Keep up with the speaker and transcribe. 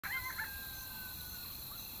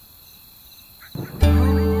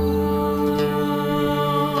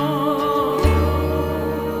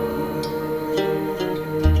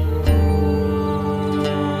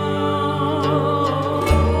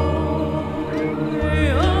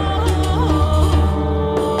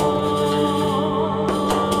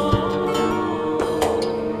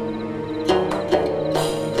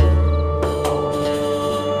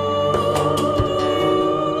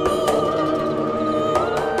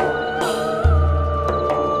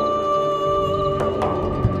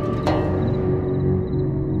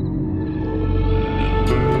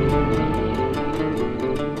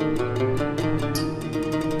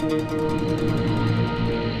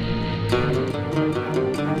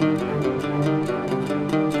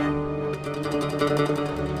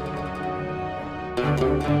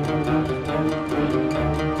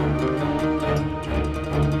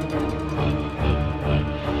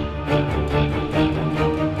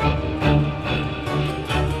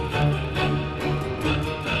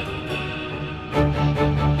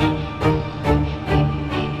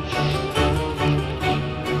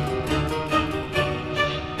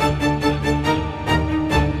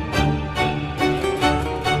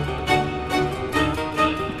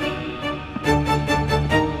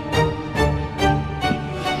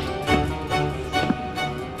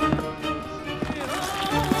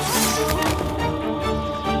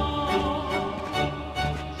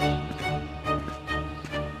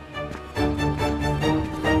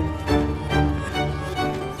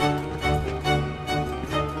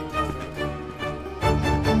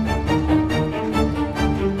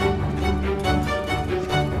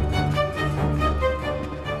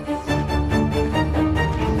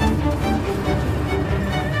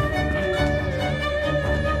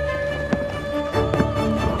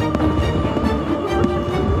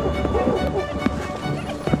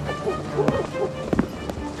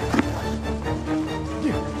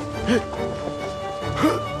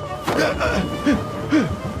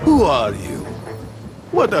Who are you?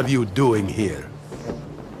 What are you doing here?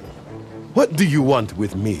 What do you want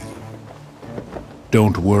with me?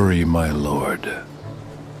 Don't worry, my lord.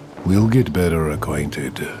 We'll get better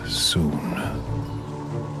acquainted soon.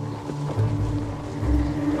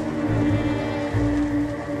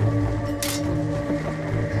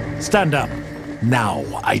 Stand up. Now,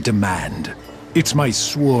 I demand. It's my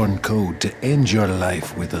sworn code to end your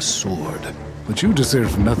life with a sword. But you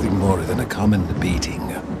deserve nothing more than a common beating.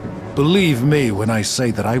 Believe me when I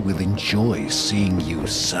say that I will enjoy seeing you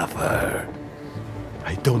suffer.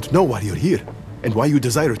 I don't know why you're here, and why you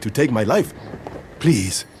desire to take my life.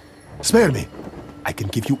 Please, spare me. I can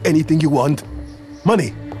give you anything you want.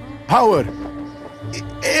 Money, power,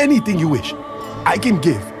 anything you wish. I can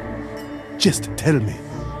give. Just tell me.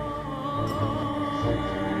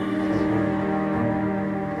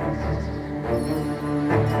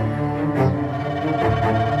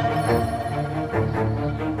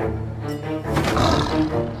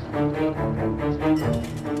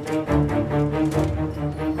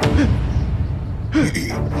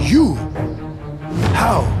 You?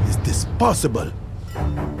 How is this possible?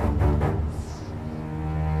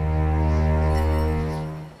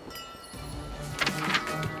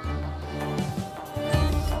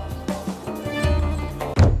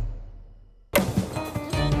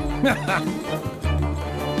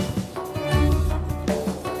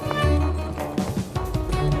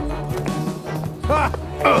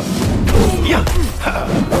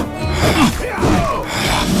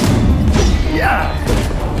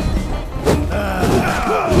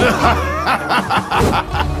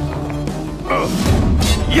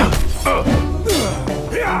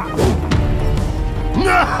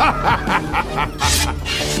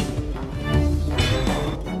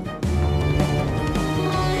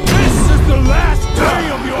 This is the last day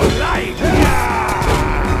of your life!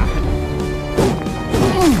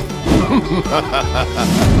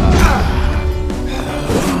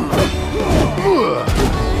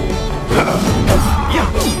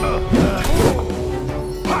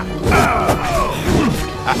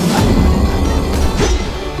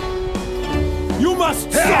 You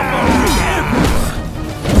must suffer with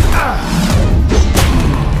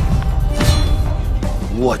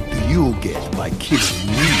What do you get by killing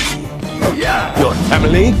me? Your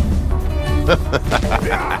family?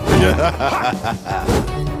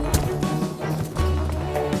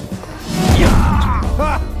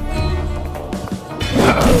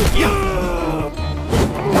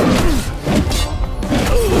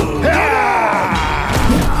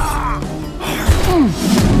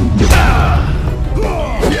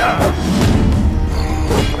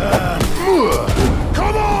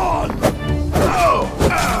 Come on!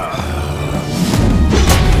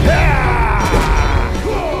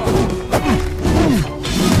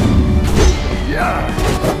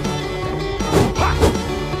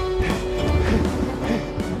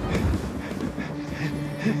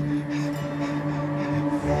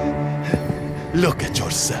 Look at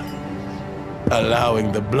yourself.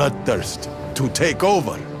 Allowing the bloodthirst to take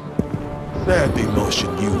over. That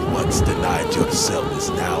emotion you once denied yourself is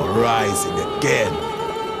now rising again.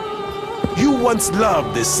 You once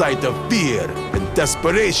loved the sight of fear and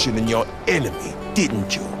desperation in your enemy,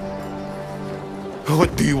 didn't you?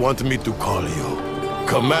 What do you want me to call you?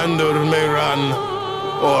 Commander Mehran?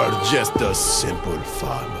 Or just a simple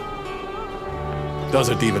farmer?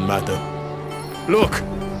 Doesn't even matter. Look!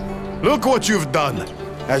 Look what you've done,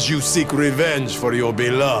 as you seek revenge for your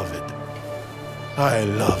beloved. I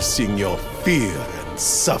love seeing your fear and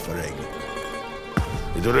suffering.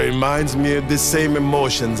 It reminds me of the same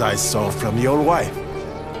emotions I saw from your wife,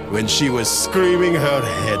 when she was screaming her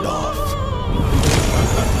head off.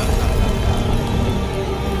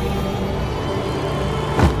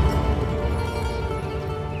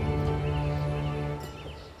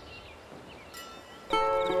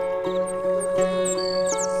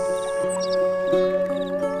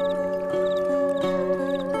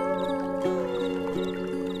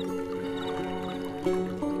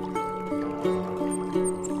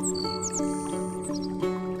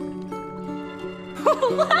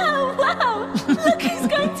 Wow, wow! Look who's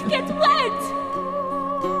going to get wet!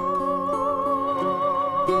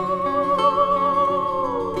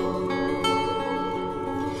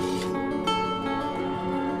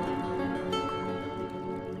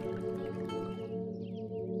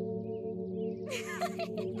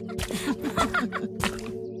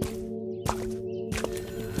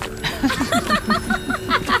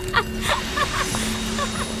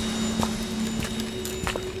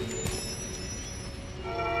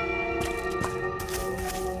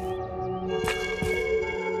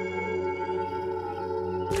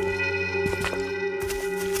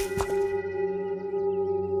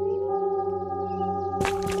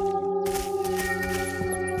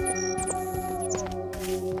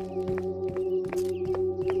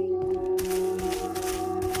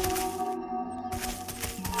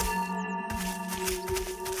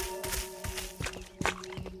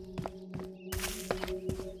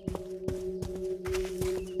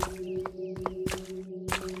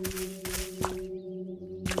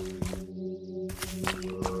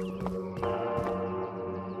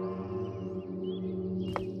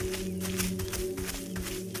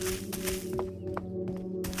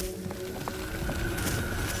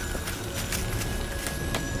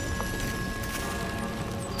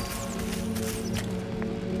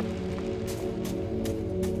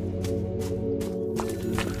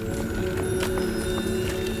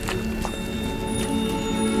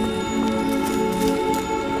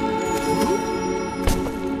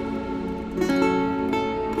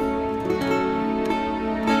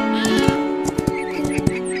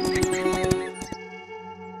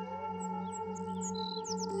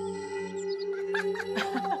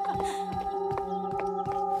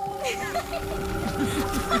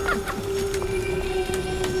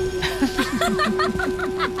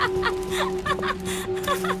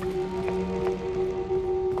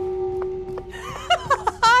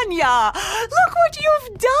 Anya, look what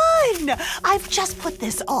you've done! I've just put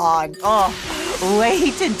this on. Oh,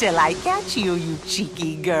 wait until I catch you, you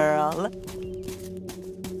cheeky girl.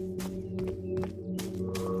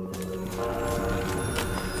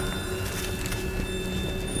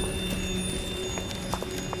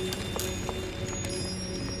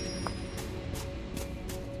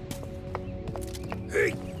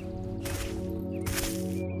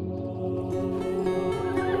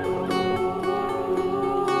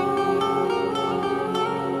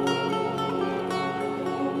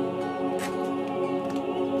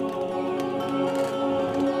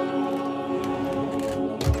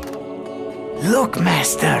 Look,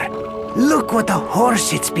 Master. Look what a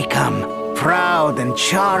horse it's become. Proud and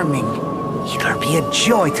charming. It'll be a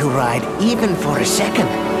joy to ride, even for a second.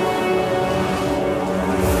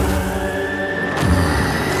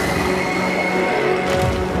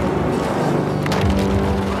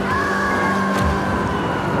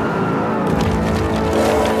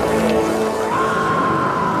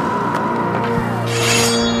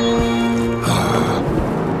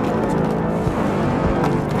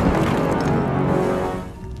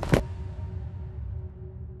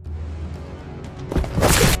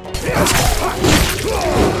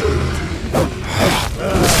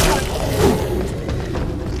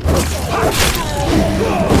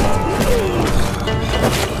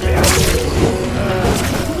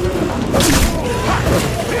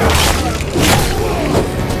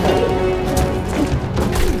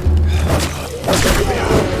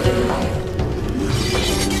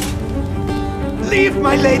 Leave,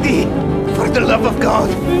 my lady! For the love of God!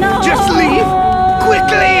 No! Just leave!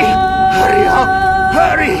 Quickly! Hurry up!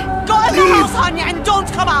 Hurry! Go in the Leave! house, Anya, and don't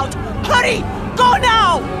come out! Hurry! Go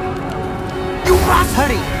now! You must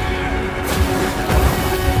hurry!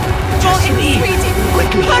 Go Just in, leave! sweetie!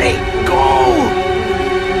 Quickly! Hurry! Go!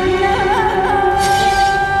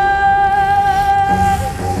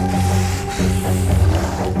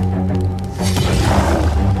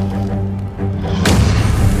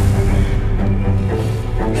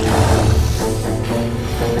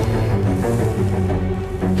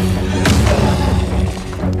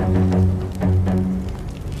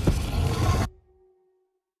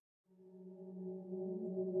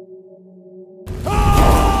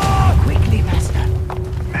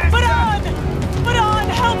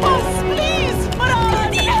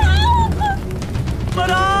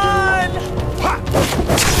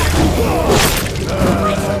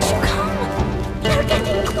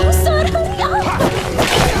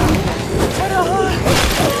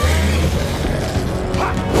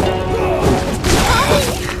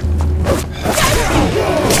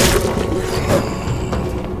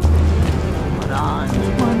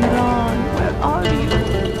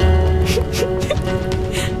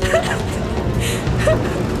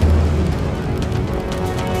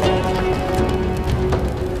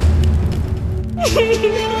 Get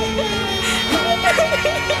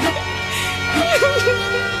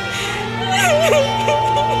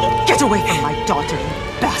away from my daughter, you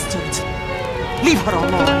bastards! Leave her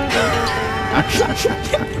alone!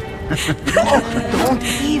 Don't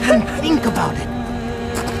even think about it.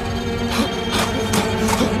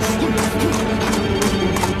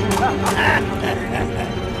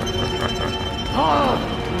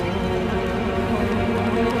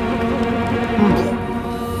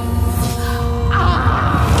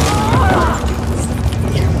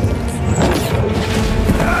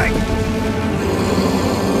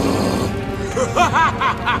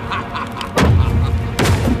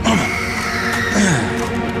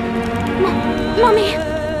 Mommy,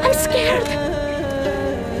 I'm scared.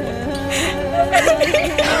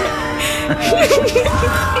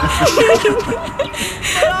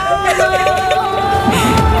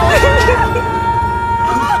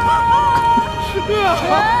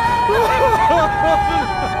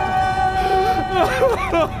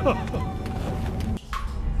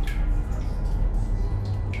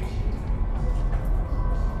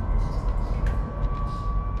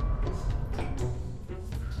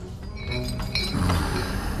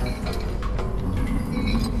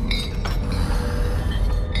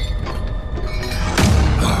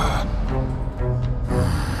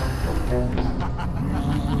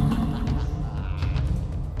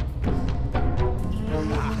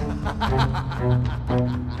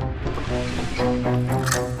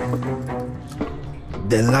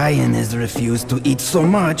 The lion has refused to eat so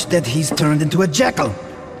much that he's turned into a jackal.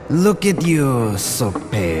 Look at you, so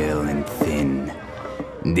pale and thin.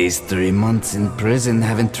 These 3 months in prison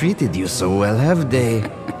haven't treated you so well, have they?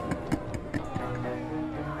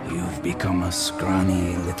 You've become a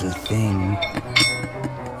scrawny little thing.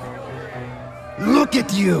 Look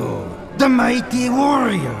at you, the mighty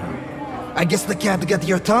warrior. I guess the cat got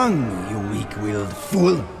your tongue, you weak-willed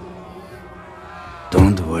fool.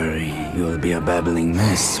 Don't worry, you'll be a babbling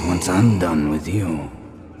mess once I'm done with you.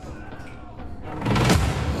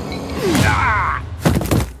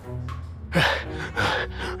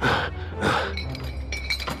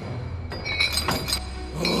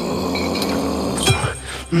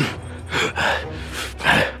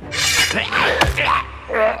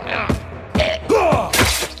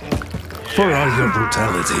 For all your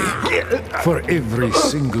brutality, for every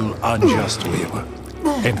single unjust whim,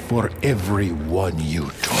 and for every one you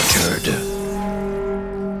tortured.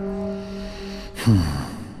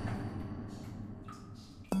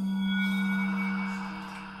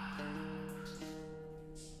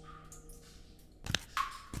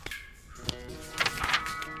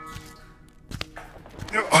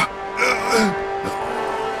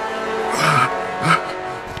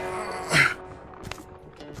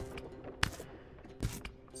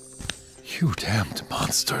 You damned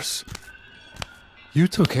monsters. You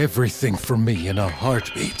took everything from me in a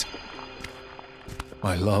heartbeat.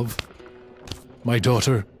 My love, my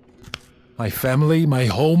daughter, my family, my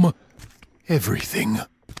home, everything.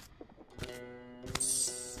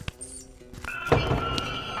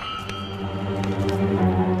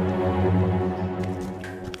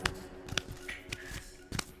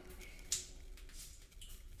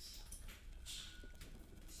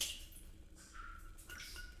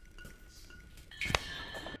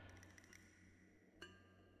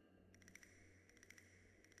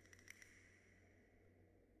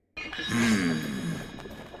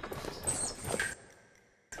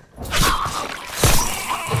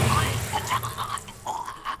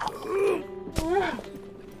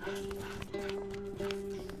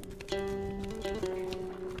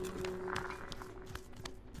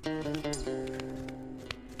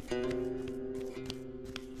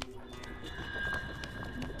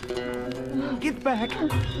 Get back!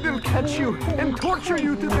 They'll catch you and torture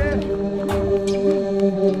you to death!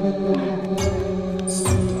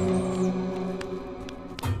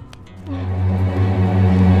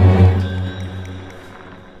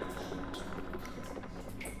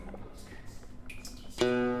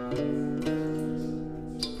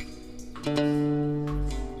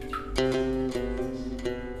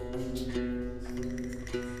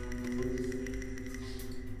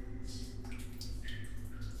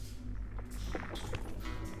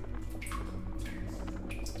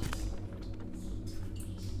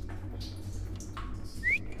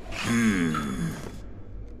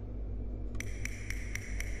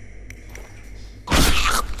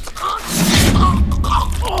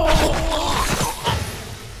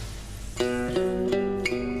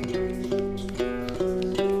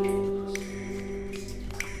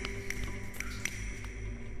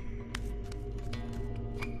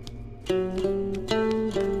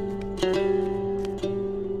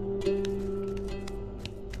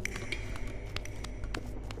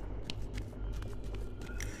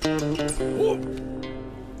 How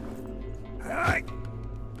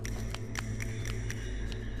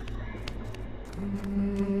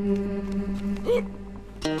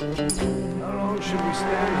long should we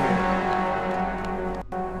stand here?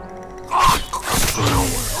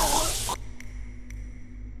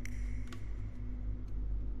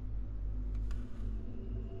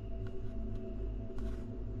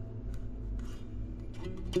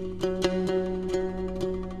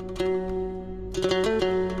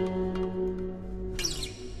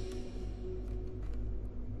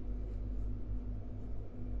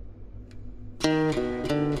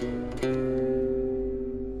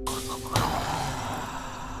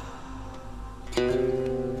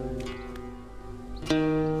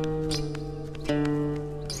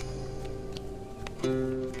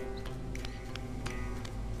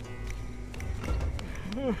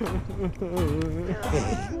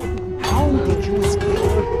 How did you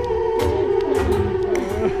escape?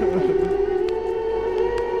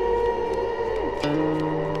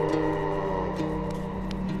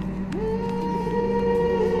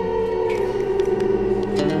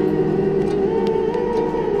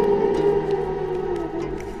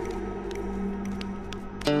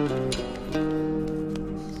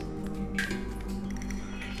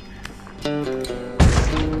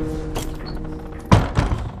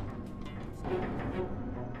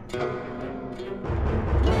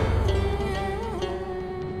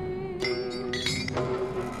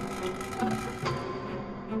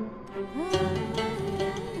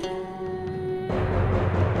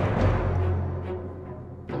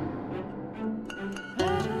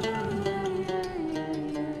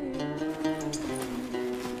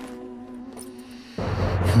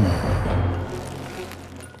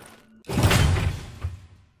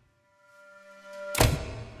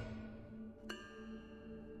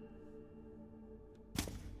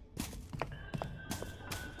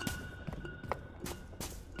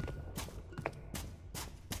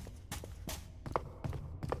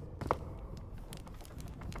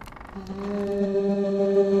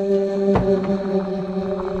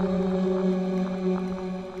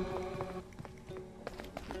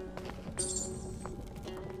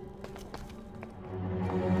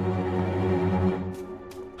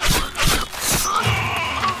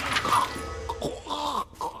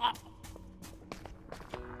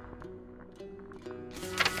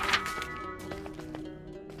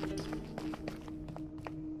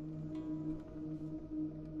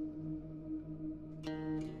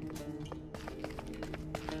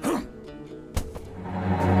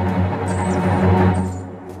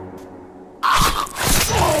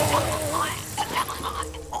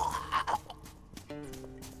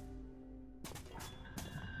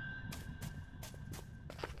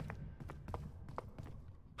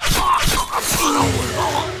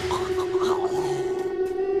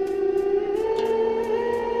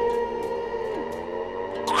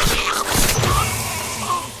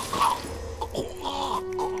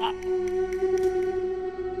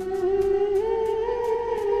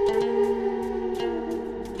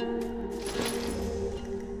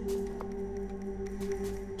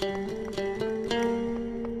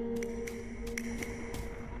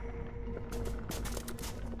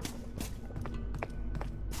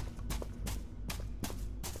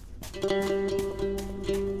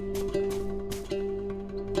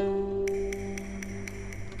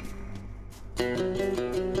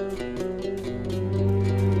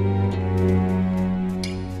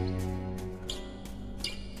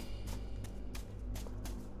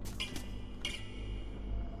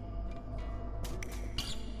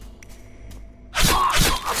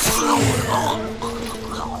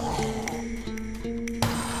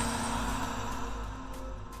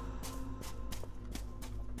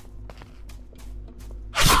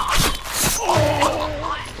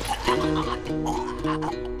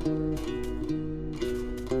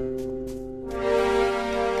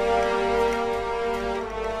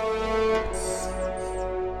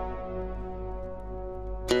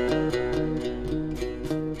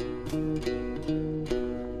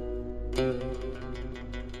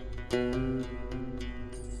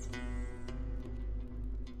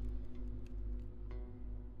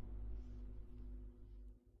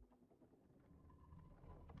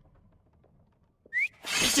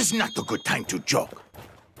 This is not a good time to joke.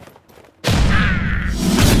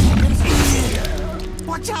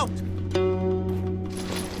 Watch out!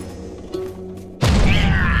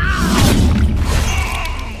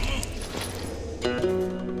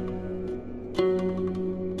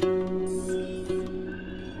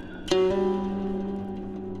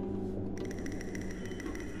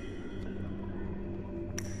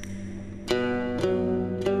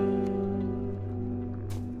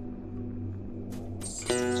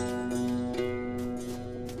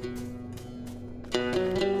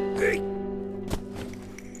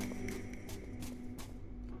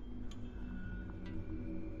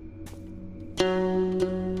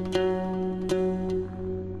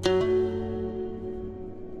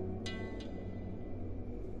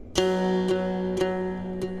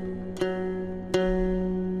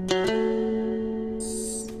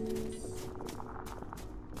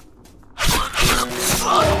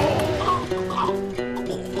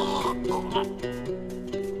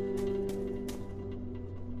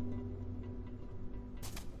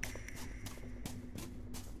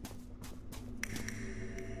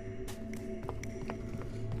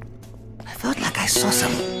 I saw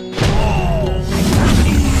some.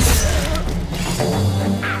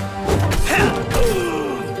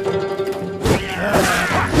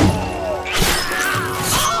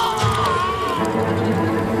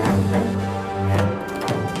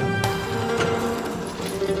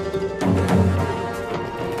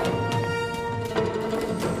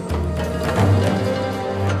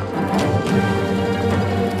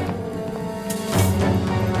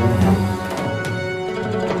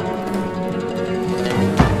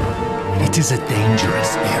 It is a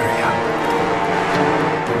dangerous area.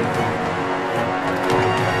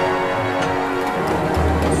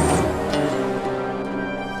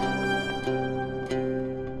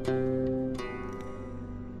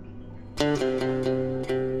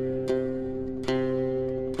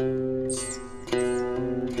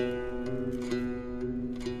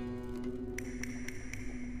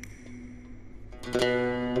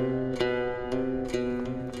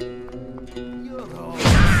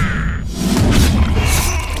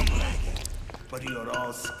 But you're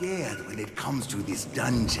all scared when it comes to this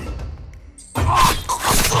dungeon.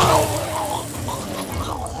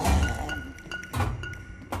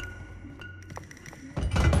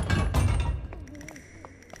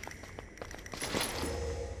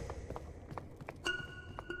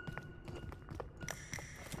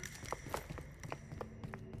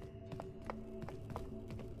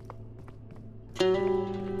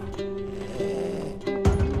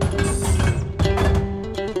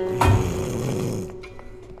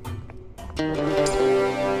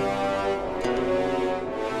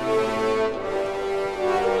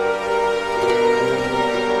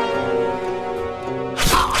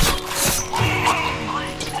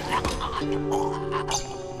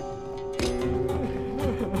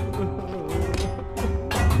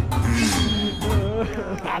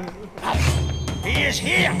 He is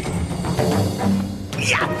here!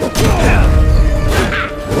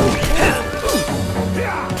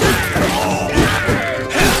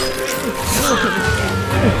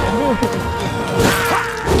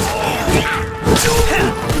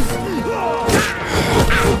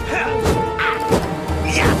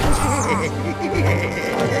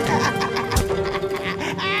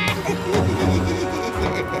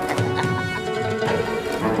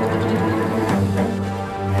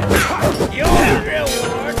 Your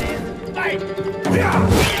reward is life!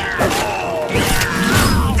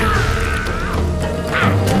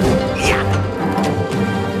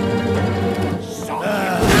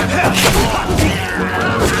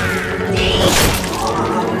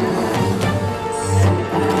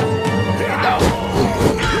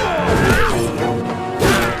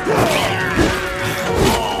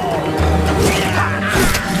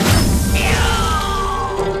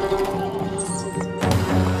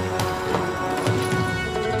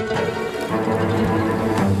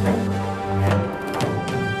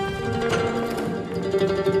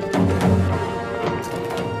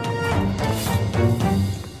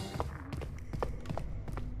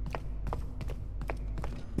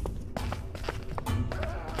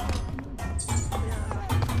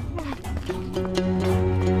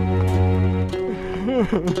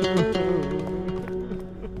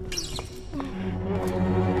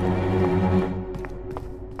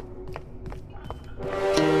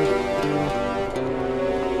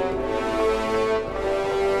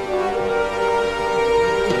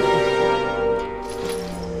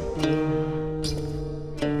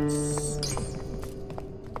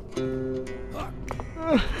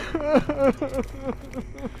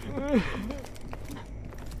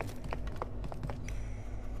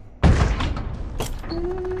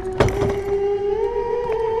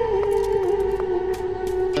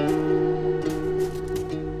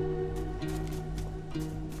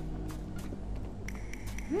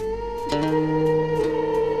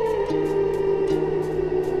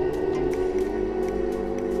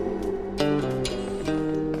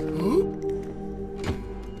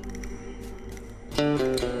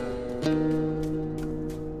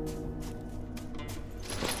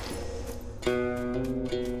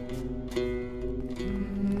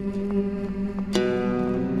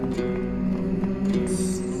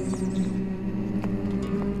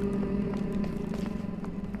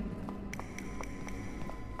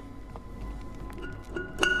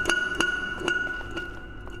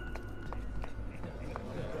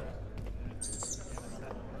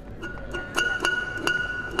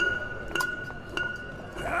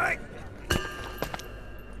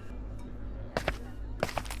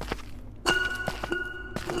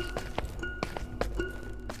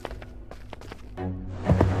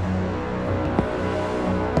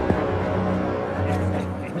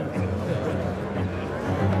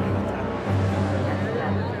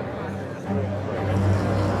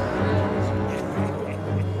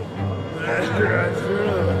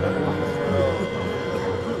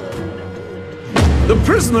 The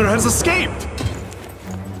prisoner has escaped!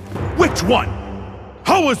 Which one?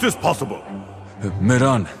 How is this possible?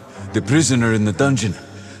 Mehran, the prisoner in the dungeon.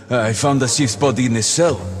 I found Asif's body in his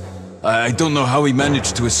cell. I don't know how he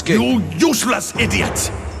managed to escape. You useless idiot!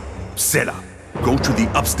 Sela, go to the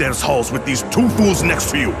upstairs halls with these two fools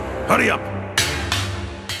next to you. Hurry up!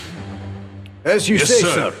 As you say,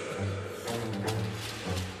 sir.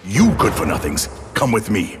 You good-for-nothings, come with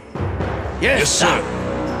me. Yes, sir.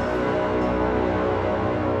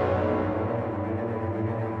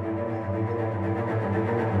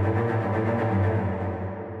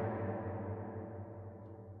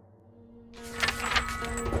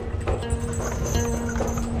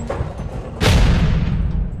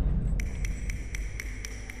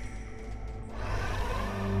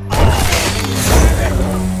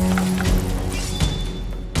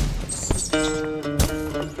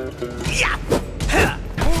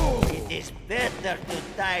 Better to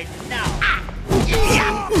die now.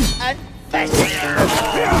 And fast.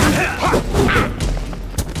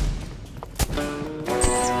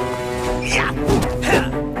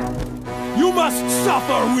 You must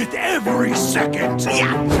suffer with every second.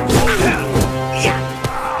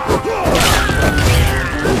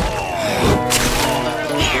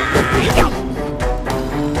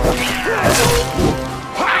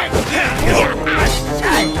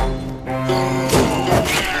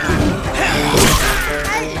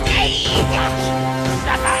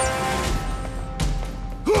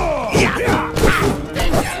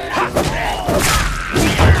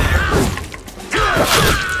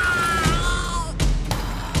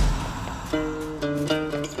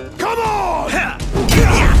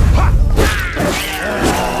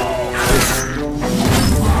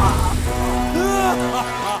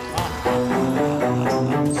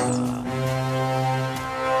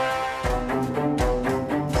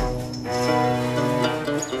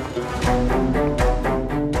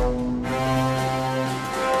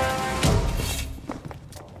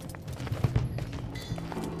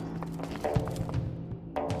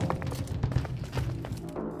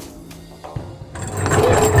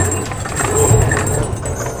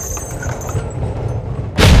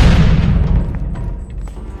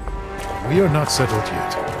 We are not settled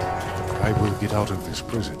yet. I will get out of this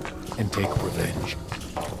prison and take revenge.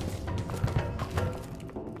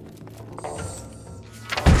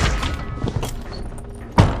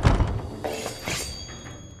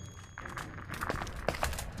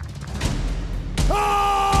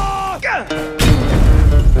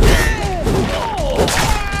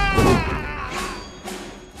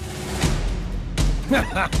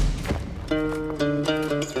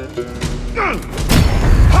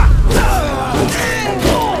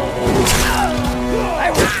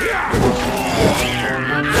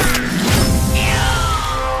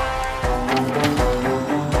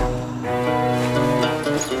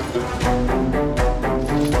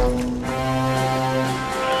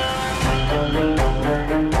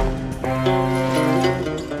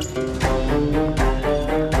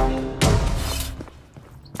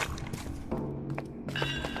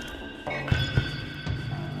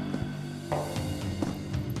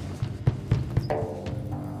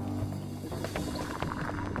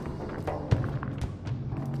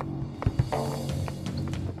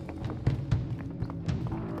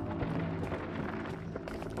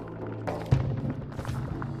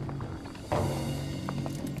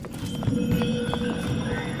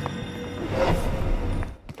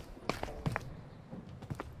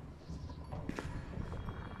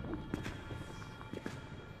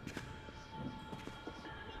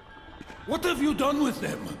 What have you done with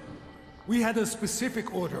them? We had a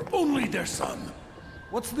specific order, only their son.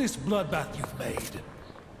 What's this bloodbath you've made?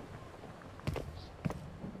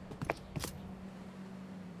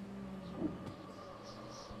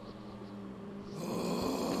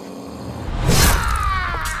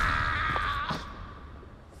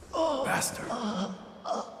 Bastard.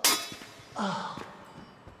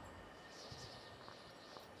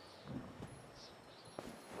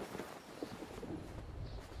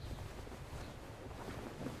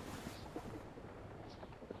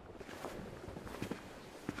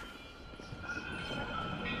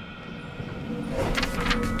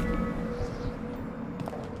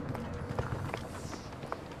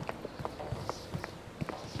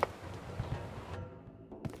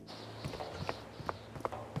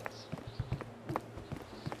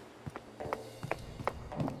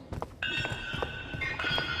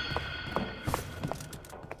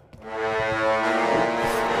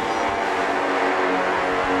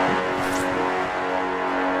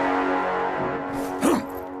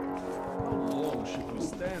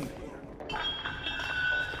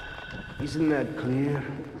 Isn't that clear?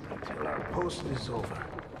 Until our coast is over.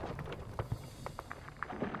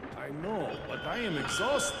 I know, but I am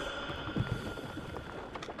exhausted.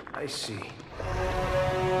 I see.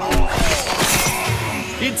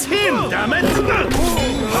 It's him, damn it!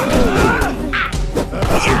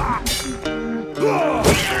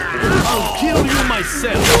 I'll kill you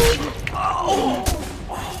myself!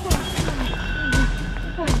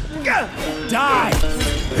 Die!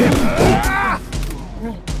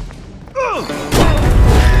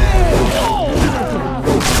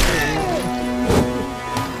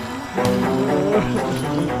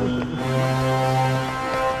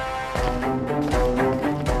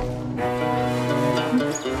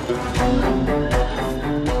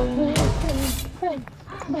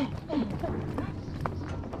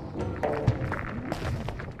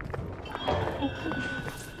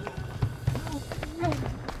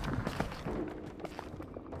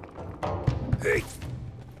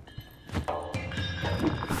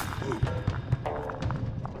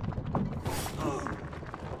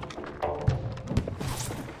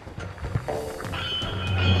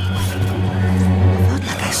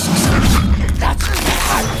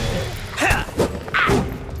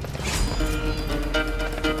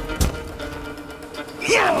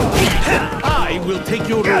 I will take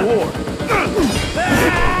your reward.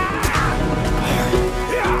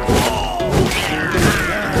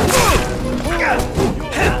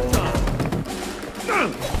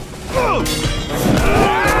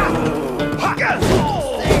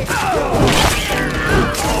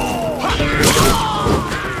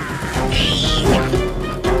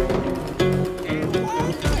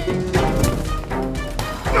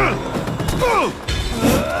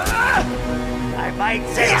 I might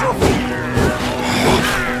set you free.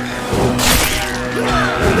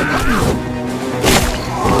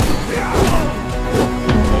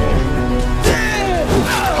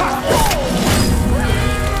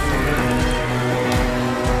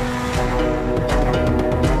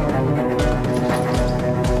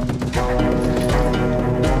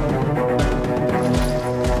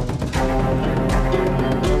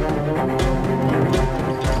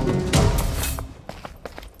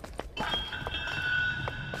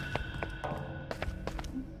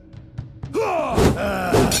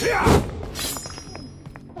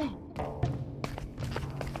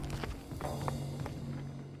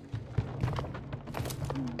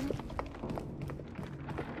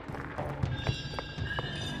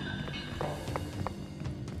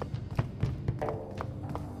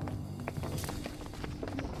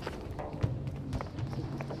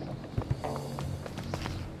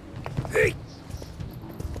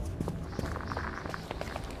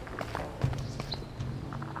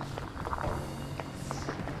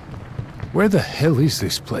 Where the hell is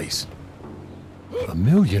this place?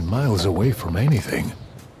 1,000,000 miles away from anything.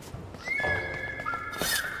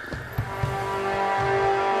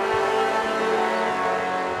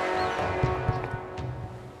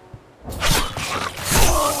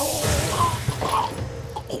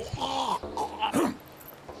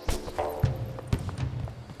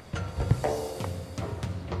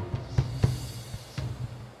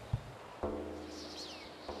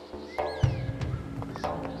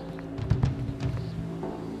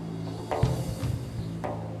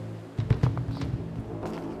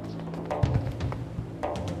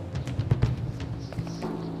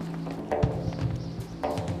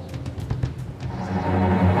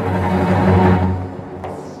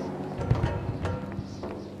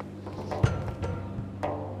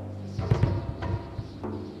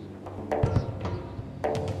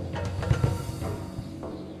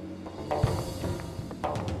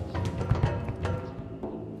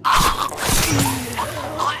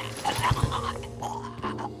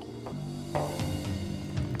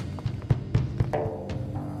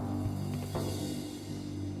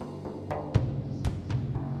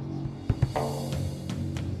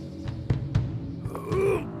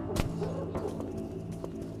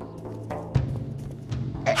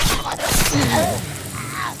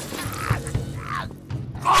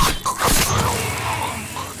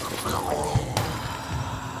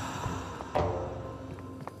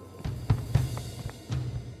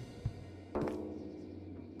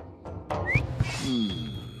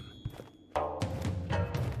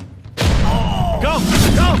 Come!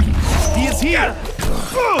 He is here!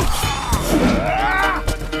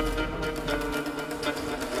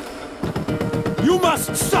 You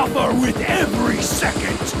must suffer with every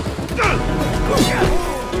second!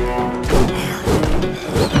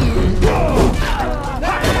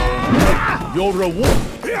 Your reward!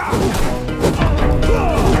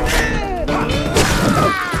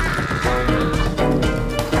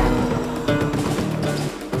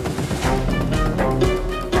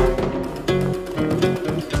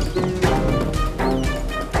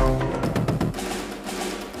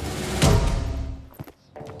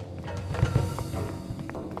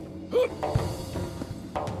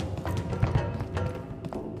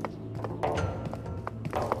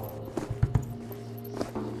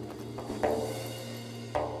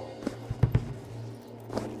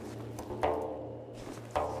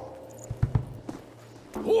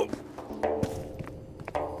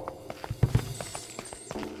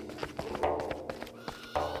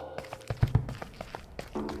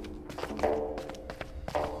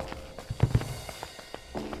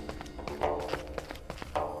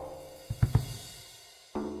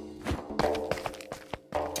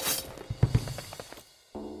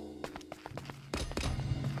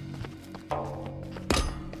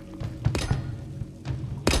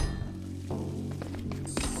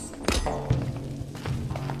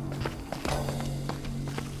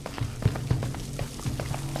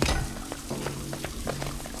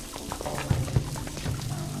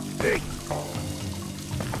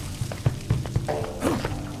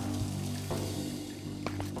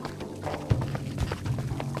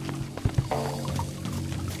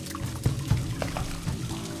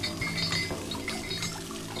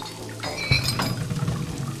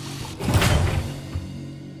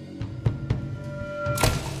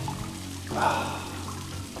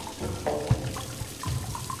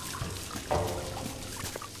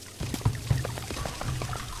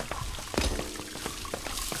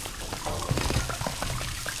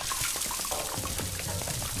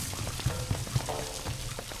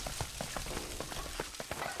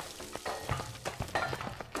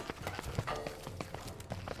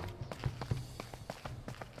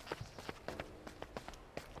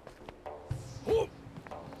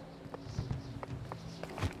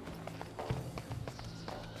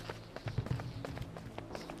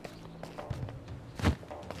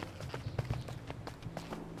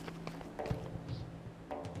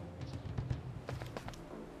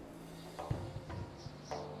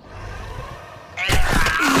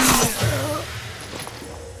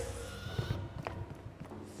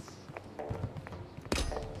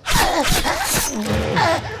 I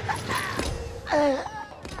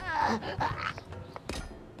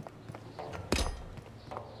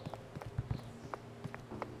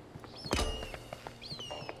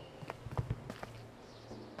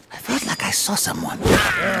felt like I saw someone.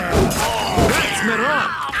 That's Mehran!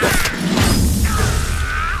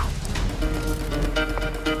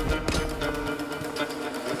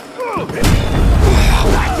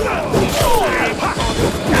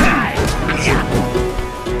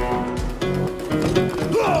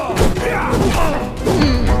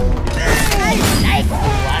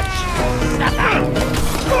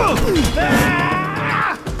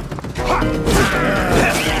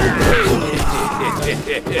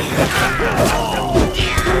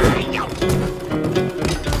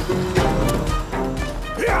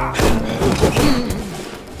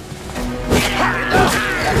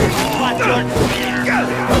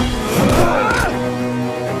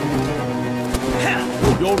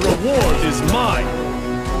 Your reward is mine!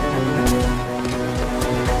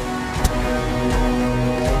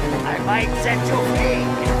 I might set you free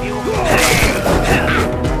if you...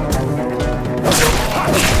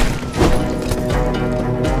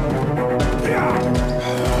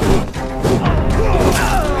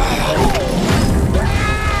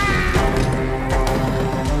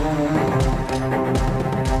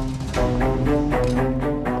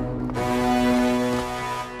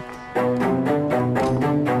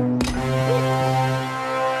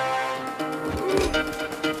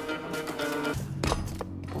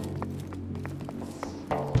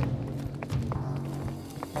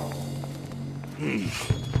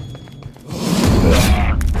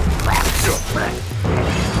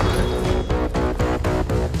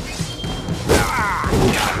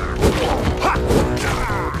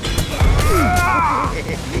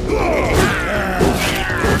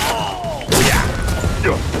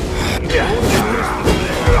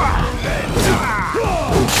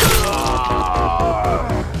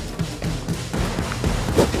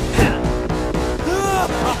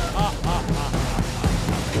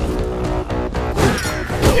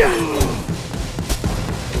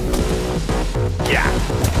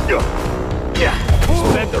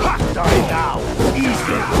 Better die now.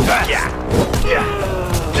 Easy.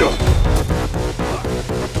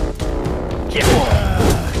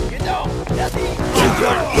 You know, nothing.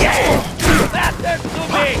 Faster to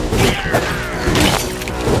me.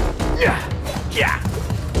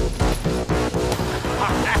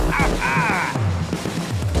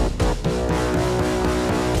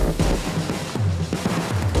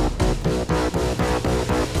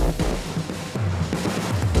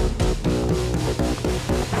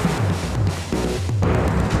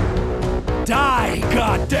 Die,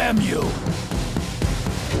 goddamn you!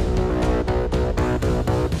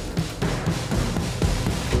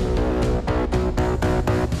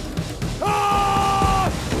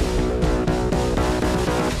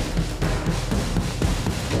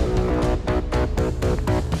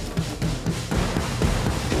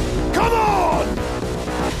 Come on!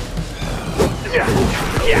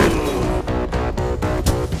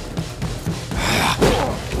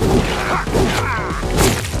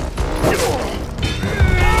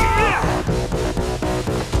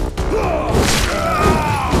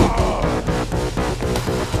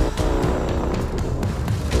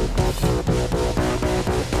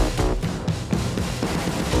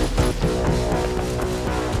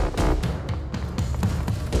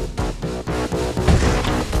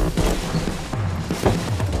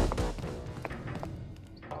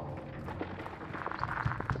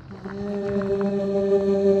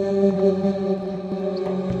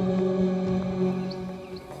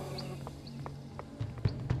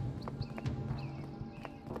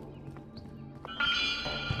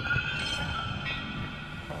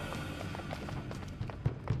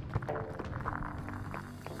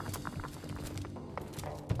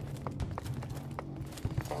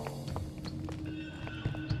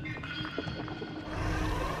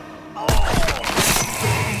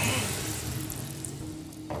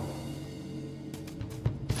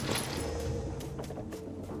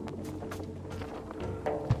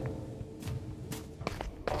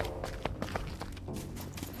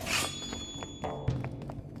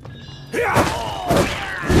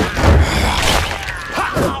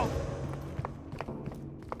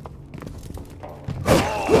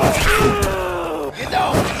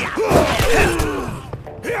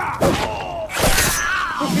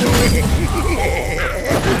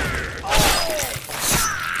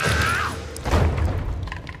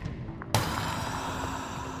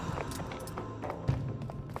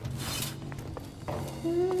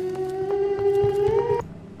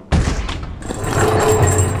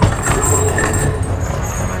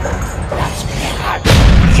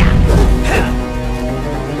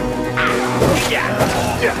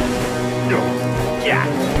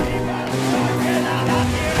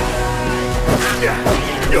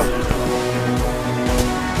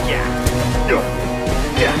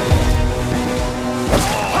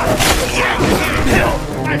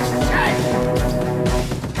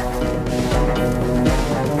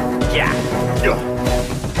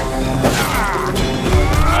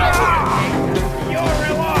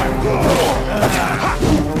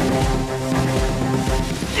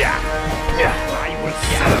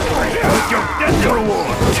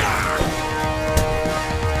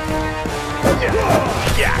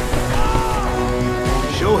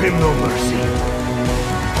 Show him no mercy.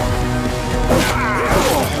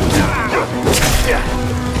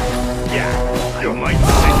 I might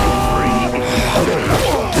set you free.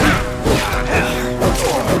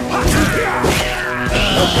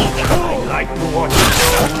 I like to watch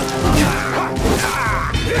you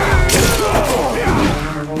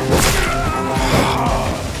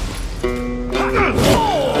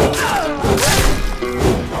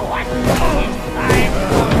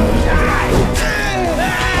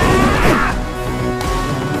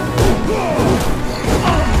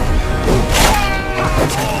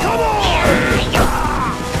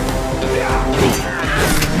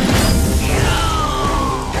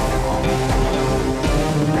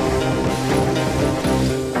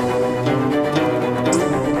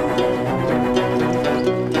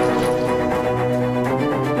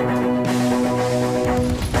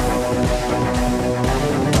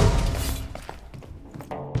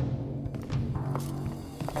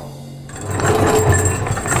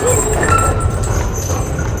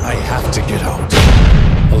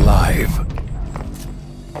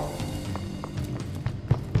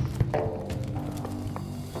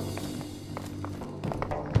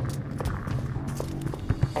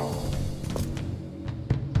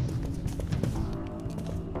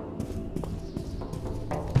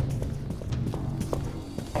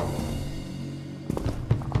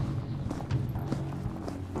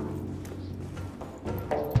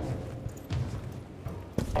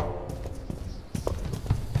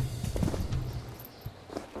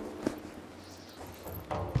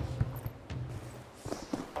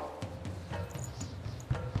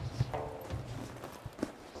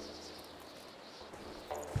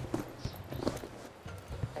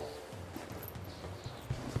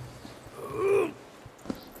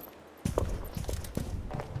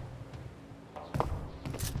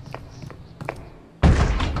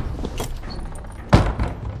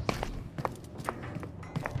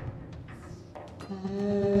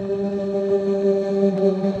Mm-hmm.